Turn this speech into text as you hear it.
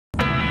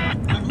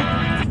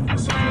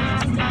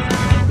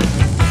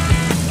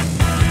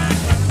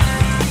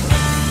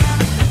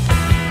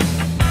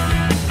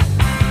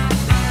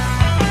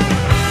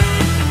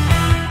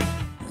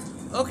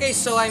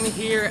I'm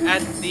here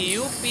at the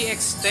UP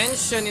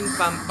Extension in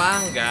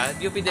Pampanga,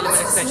 UP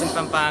Diliman Extension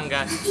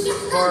Pampanga,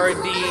 for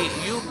the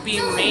UP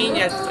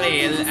Mania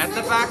Trail. At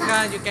the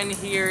background, you can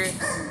hear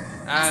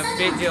a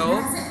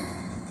video.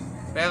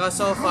 Pero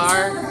so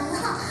far,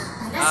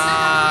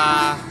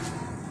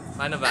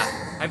 ano ba?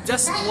 I've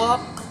just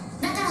walked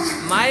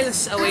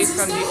miles away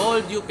from the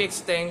old UP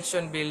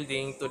Extension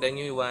building to the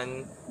new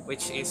one,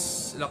 which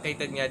is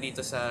located nga dito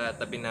sa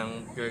tabi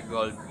ng Pure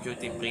Gold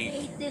Duty Free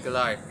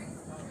Clark.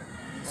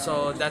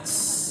 So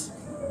that's,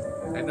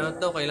 I don't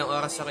know kung ilang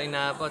oras ako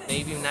inabot,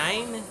 maybe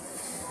 9?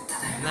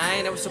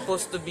 I was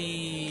supposed to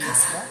be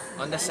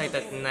on the site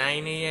at 9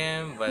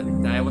 AM, but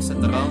I was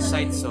at the wrong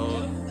site, so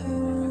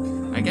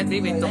I can't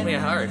believe it took me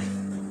a hour.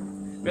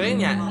 Pero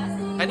yun nga,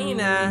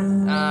 kanina,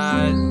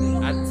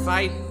 at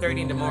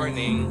 5:30 in the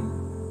morning,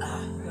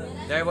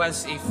 there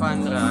was a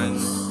fun run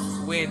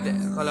with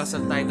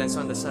Colossal Titans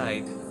on the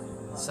side.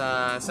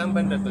 Saan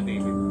banda to,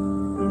 David?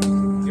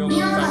 Yung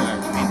fun run.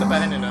 Dito pa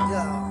rin, ano?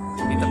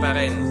 Dito pa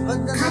rin.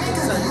 But the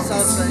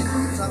south side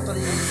is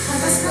actually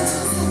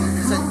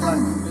side run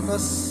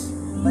because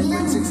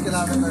 5.6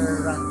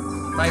 kilometer run.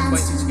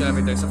 5.6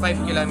 kilometers. So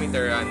 5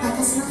 kilometer run.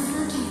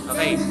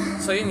 Okay,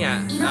 so yun nga.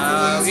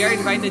 We are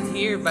invited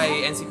here by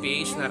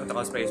NCPH, Naruto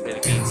Cosplayers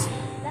Philippines.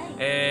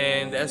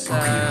 And as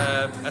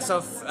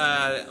of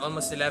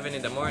almost 11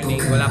 in the morning,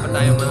 wala pa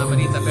tayong mga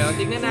balita. Pero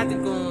tignan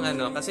natin kung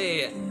ano,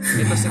 kasi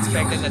it was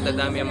expected na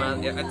dadami ang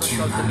mga, it was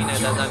told to me na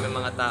dadami ang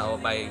mga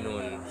tao by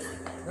noon.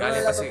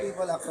 Galing a lot of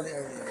people actually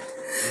earlier.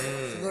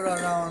 Siguro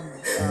around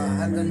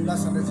 100 plus,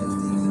 150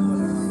 people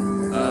around.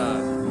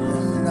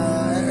 In the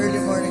early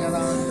morning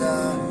around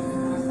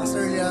as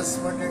early as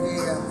 4:30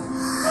 AM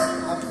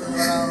up to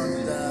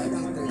around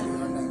 8:30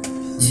 or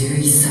 9.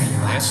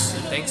 Yes,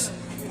 thanks.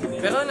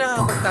 Pero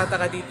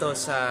nakapagtataka dito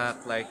sa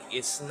Clark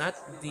is not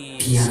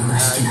the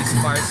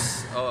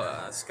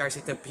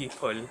scarcity of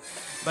people,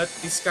 but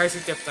the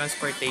scarcity of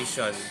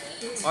transportation.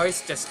 Or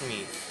it's just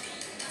me.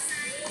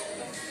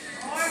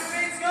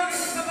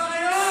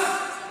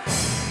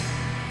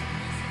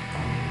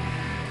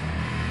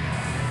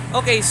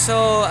 Okay,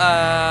 so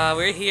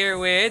we're here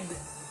with...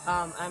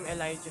 I'm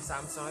Elijah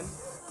Samson.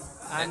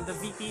 I'm the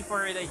VP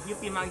for the UP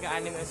Manga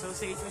Anime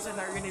Association, which is an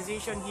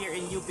organization here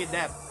in UP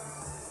Dep.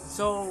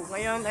 So,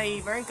 ngayon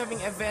ay meron kaming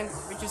event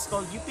which is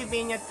called UP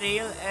Mania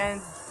Trail and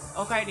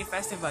Okairi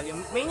Festival.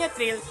 Yung Mania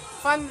Trail,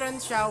 fun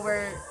run siya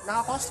where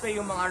naka-cosplay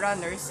yung mga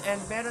runners and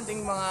meron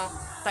ding mga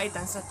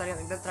titans na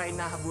nagtatry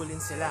na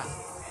habulin sila.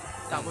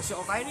 Tapos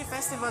yung Okairi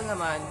Festival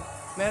naman,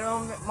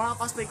 meron mga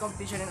cosplay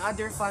competition and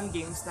other fun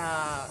games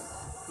na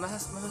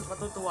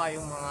matutuwa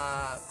yung mga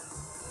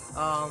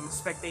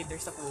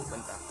spectators na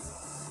pupunta.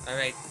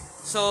 Alright.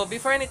 So,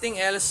 before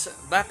anything else,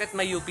 bakit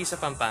may UP sa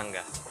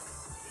Pampanga?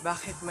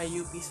 Bakit may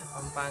UP sa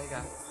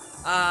Pampanga?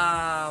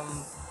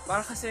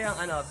 Para kasi yung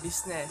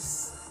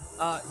business.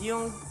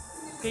 Yung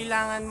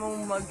kailangan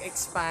mong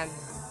mag-expand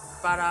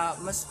para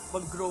mas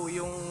mag-grow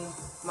yung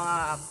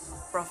mga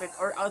profit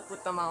or output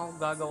na mga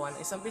gagawa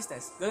ng isang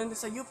business. Ganun din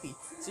sa UP.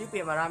 Sa UP,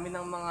 marami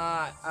ng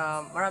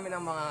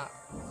mga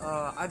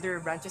other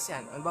branches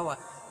yan. Halimbawa,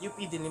 UP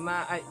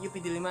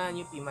Diliman,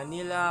 UP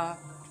Manila,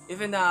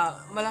 even na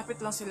malapit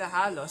lang sila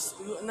halos,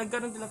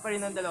 nagkaroon din pa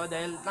rin ng dalawa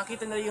dahil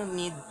nakita na yung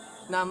need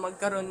na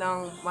magkaroon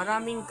ng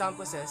maraming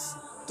campuses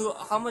to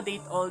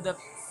accommodate all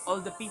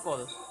the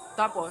people.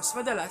 Tapos,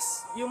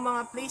 madalas, yung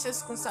mga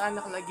places kung saan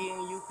nakalagay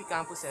yung UP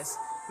campuses,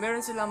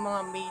 meron silang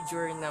mga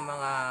major na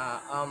mga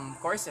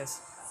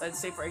courses. Let's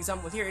say, for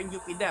example, here in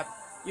UP Dep,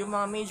 yung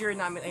mga major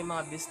namin ay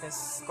mga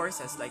business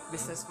courses like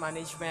business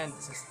management,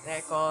 business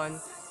econ.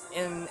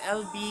 In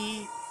LB,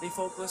 they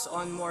focus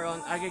more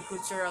on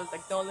agricultural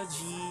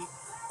technology,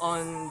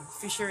 on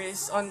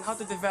fisheries, on how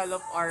to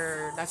develop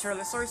our natural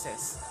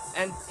resources.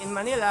 And in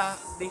Manila,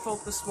 they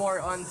focus more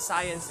on the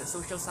sciences,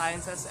 social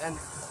sciences and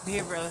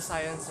behavioral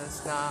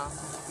sciences na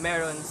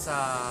meron sa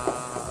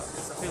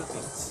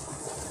Philippines.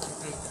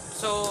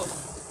 So,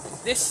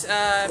 this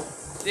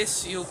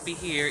UP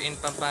here in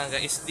Pampanga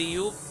is the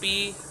UP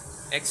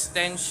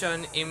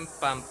Extension in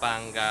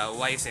Pampanga.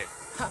 Why is it?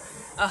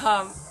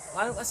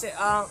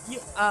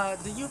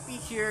 The UP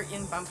here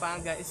in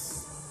Pampanga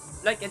is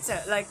like it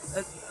said,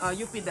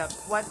 UP Dep.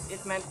 What it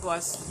meant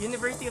was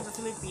University of the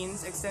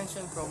Philippines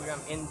Extension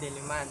Program in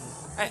Diliman.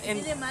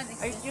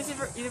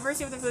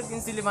 University of the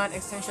Philippines Diliman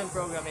Extension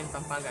Program in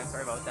Pampanga.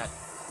 Sorry about that.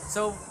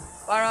 So,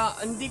 para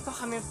hindi pa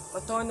kami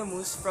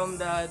autonomous from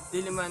the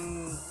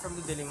Diliman.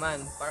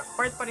 Para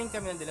part pa rin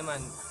kami ng Diliman.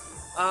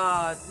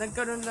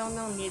 Nagkaroon lang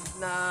ng need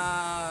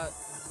na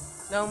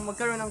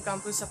magkaroon ng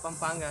campus sa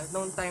Pampanga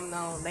noong time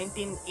ng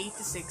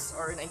 1986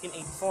 or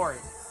 1984.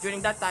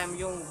 During that time,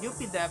 yung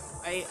UP Dep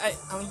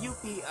ang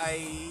UP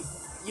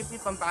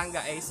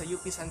Pampanga ay sa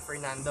UP San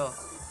Fernando.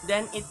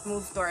 Then it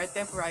moved to our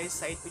temporary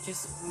site which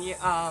is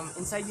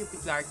inside UP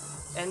Clark.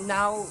 And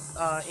now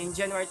in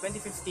January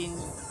 2015,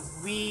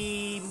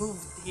 we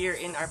moved here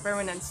in our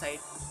permanent site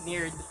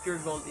near the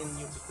Pure Gold in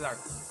UP Clark.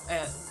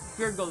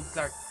 Pure Gold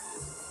Clark.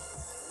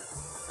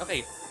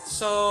 Okay,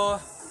 so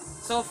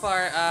so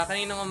far,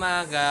 kaninang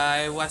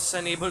umaga, I was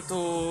unable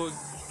to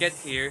get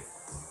here.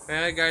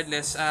 Pero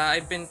regardless,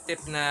 I've been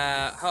tipped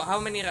na, how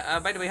many,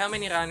 by the way, how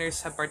many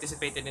runners have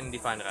participated in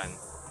the fun run?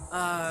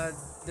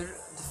 The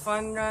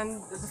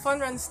fun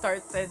run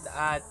started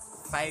at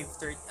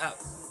 5:30,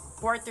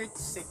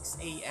 4:36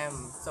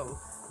 a.m. So,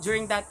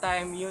 during that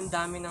time, yung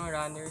dami ng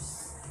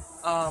runners,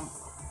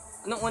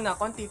 nung una,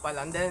 konti pa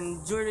lang.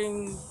 Then,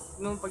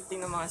 nung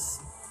pagting ng mga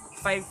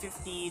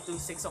 5:50 to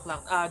 6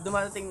 o'clock,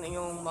 dumadating na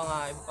yung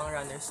mga iba pang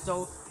runners.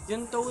 So,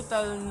 yung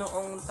total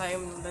noong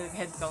time na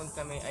head count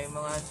kami ay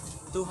mga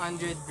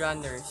 200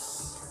 runners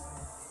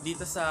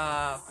dito sa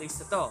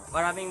place na to.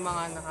 Maraming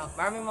mga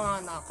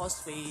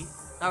naka-cosplay.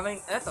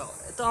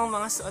 Ito ang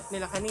mga suot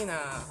nila kanina.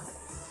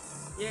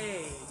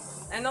 Yay!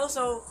 And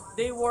also,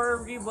 they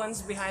wore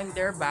ribbons behind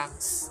their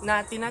backs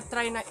na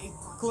tinatry na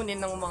ikunin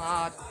ng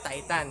mga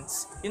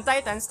Titans. Yung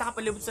Titans,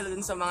 nakapalibot sila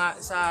dun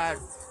sa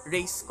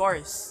race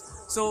course.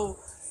 So,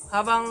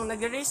 habang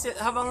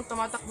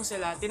tumatakbo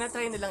sila,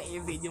 tinatry nilang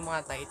i-evade yung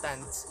mga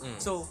Titans.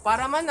 So,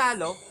 para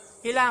manalo,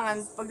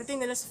 kailangan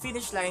pagdating nila sa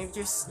finish line, which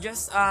is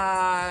just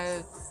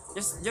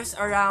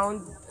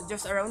around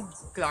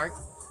Clark,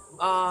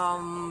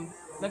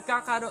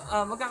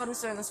 magkakaroon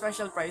sila ng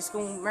special prize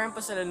kung meron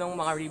pa sila ng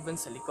mga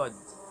ribbons sa likod.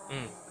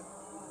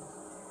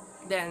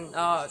 Then,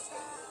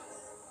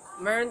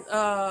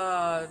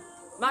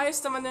 maayos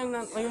naman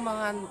yung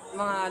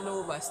mga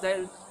lobas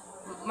dahil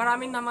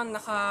marami naman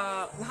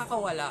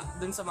nakakawala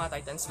dun sa mga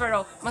Titans.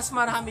 Pero mas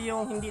marami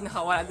yung hindi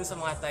nakawala dun sa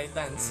mga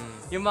Titans.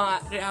 Yung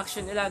mga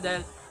reaction nila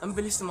dahil ang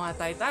bilis ng mga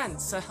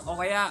Titans. O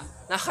kaya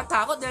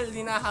nakatakot dahil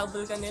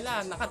hinahabol ka nila.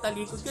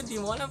 Nakatalikod ka, di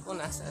mo alam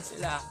kung nasa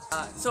sila.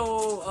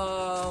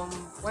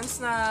 Once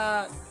na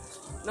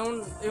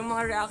yung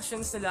mga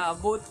reactions nila,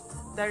 both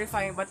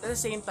terrifying but at the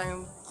same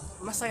time,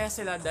 masaya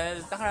sila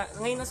dahil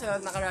ngayon na sila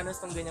nakaranas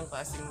ng ganyang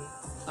klaseng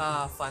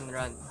fun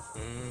run.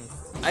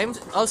 I'm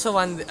also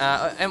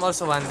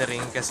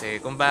wondering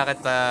kasi kung bakit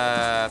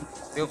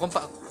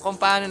kung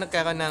paano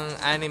nagkaroon ng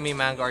anime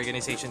manga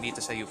organization dito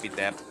sa UP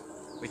Dep,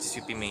 which is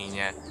UP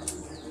Mania.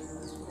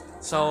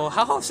 So,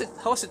 how was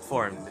it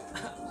formed?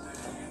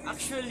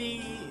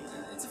 Actually,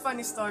 it's a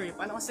funny story.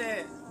 Paano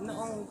kasi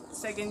noong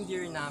second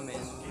year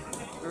namin,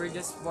 we were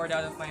just bored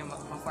out of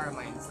our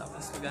minds.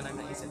 Tapos bigla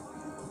namin naisip,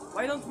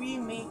 why don't we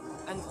make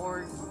an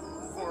org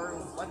for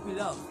what we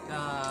love?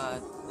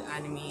 The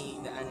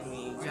anime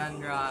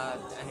genre,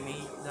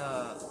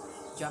 the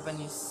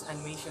Japanese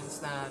animations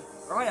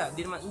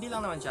hindi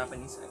lang naman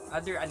Japanese,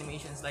 other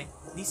animations like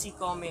DC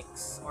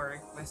Comics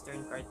or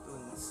Western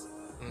cartoons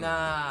na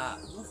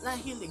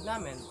nahilig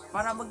namin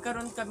para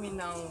magkaroon kami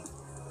ng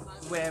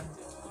web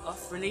of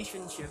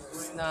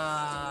relationships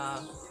na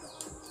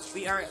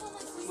we are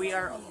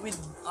with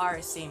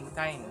our same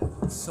kind.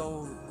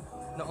 So,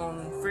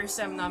 noong first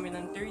sem namin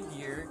ng third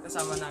year,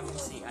 kasama namin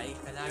si Ai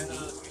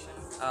Kalagi,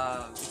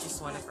 which is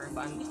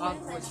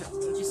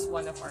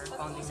one of our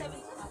founding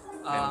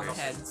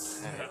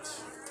heads,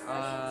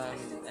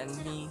 and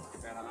me.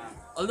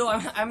 Although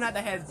I'm not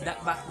a head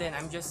back then,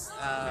 I'm just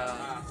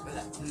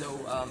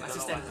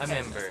assistant. A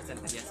member.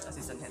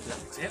 Assistant head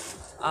lang.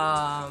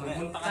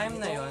 Yung time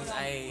na yun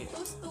ay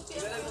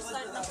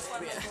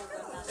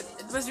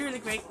it was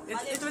really great.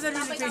 It was a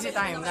really crazy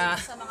time na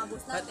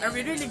are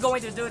we really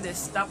going to do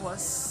this?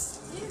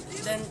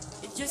 Then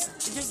it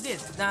just did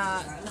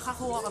na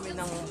nakakuha kami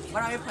ng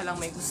marami pa lang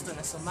may gusto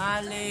na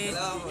sumali.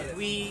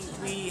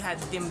 We had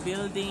team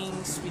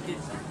buildings. We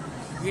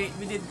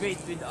did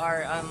great with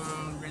our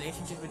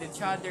relationship with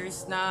each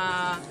others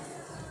na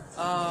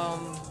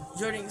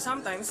during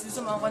sometimes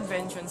sa mga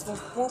conventions,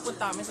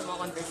 pupunta kami sa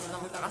mga conventions na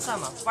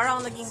magkakasama.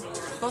 Parang naging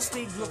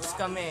cosplay groups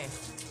kami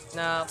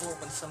na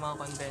pupunta sa mga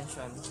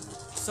convention.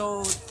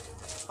 So,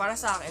 para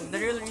sa akin,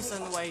 the real reason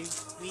why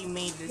we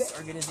made this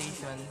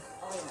organization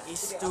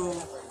is to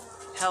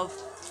help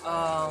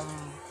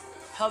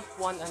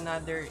one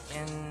another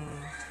in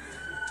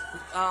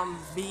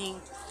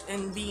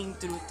being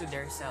true to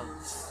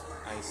themselves.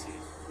 I see.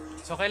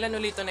 So, kailan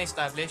ulit ito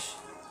na-establish?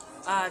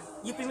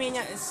 UP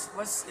Mania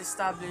was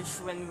established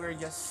when we were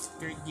just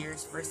third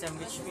years first sem,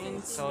 which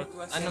means So, it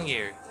was anong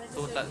year?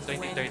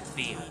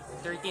 2013.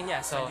 13, yeah,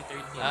 So,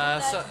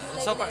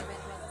 2013. so far,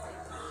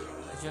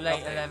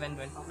 July okay. 11,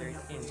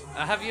 2013.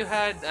 have you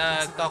had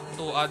talked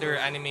to other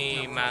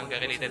anime manga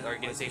related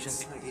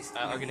organizations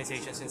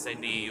inside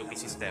the UP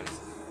system?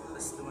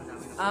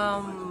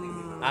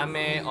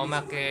 Ame,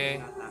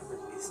 Omake.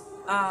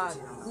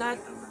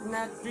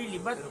 Not really,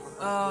 but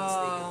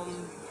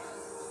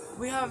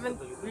we haven't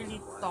really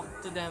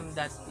talked to them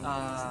that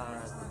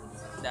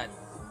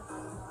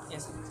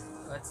yes,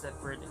 what's that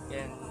word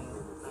again?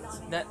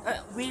 That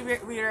we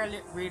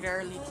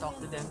rarely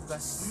talk to them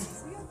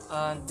because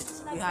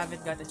we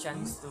haven't got a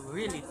chance to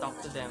really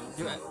talk to them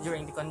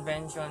during the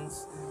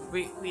conventions.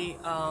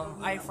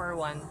 I for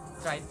one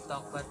tried to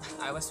talk, but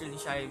I was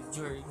really shy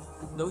during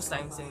those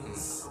times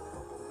since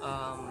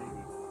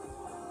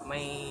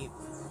my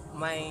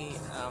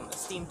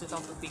esteem to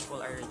talk to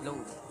people are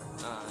low.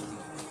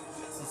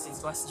 Since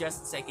it was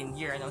just second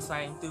year and I was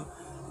trying to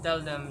tell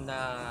them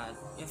that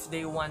if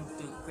they want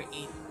to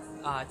create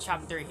a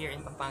chapter here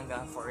in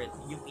Pampanga for it,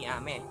 UP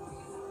Ame.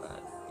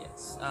 But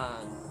yes,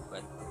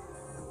 but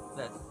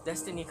the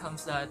destiny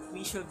comes that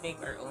we should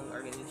make our own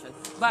organization.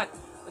 But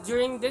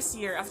during this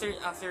year, after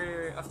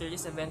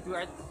this event,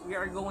 we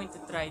are going to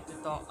try to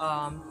talk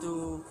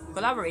to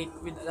collaborate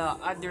with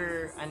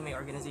other anime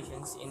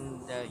organizations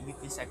in the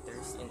UP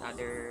sectors in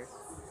other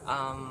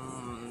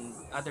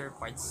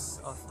parts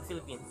of the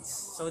Philippines,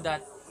 so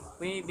that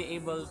we may be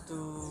able to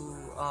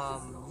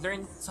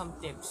learn some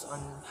tips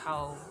on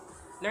how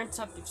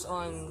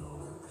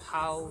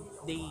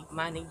they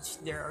manage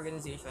their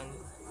organization,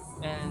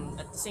 and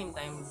at the same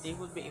time they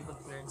would be able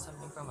to learn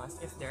something from us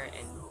if there are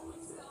any.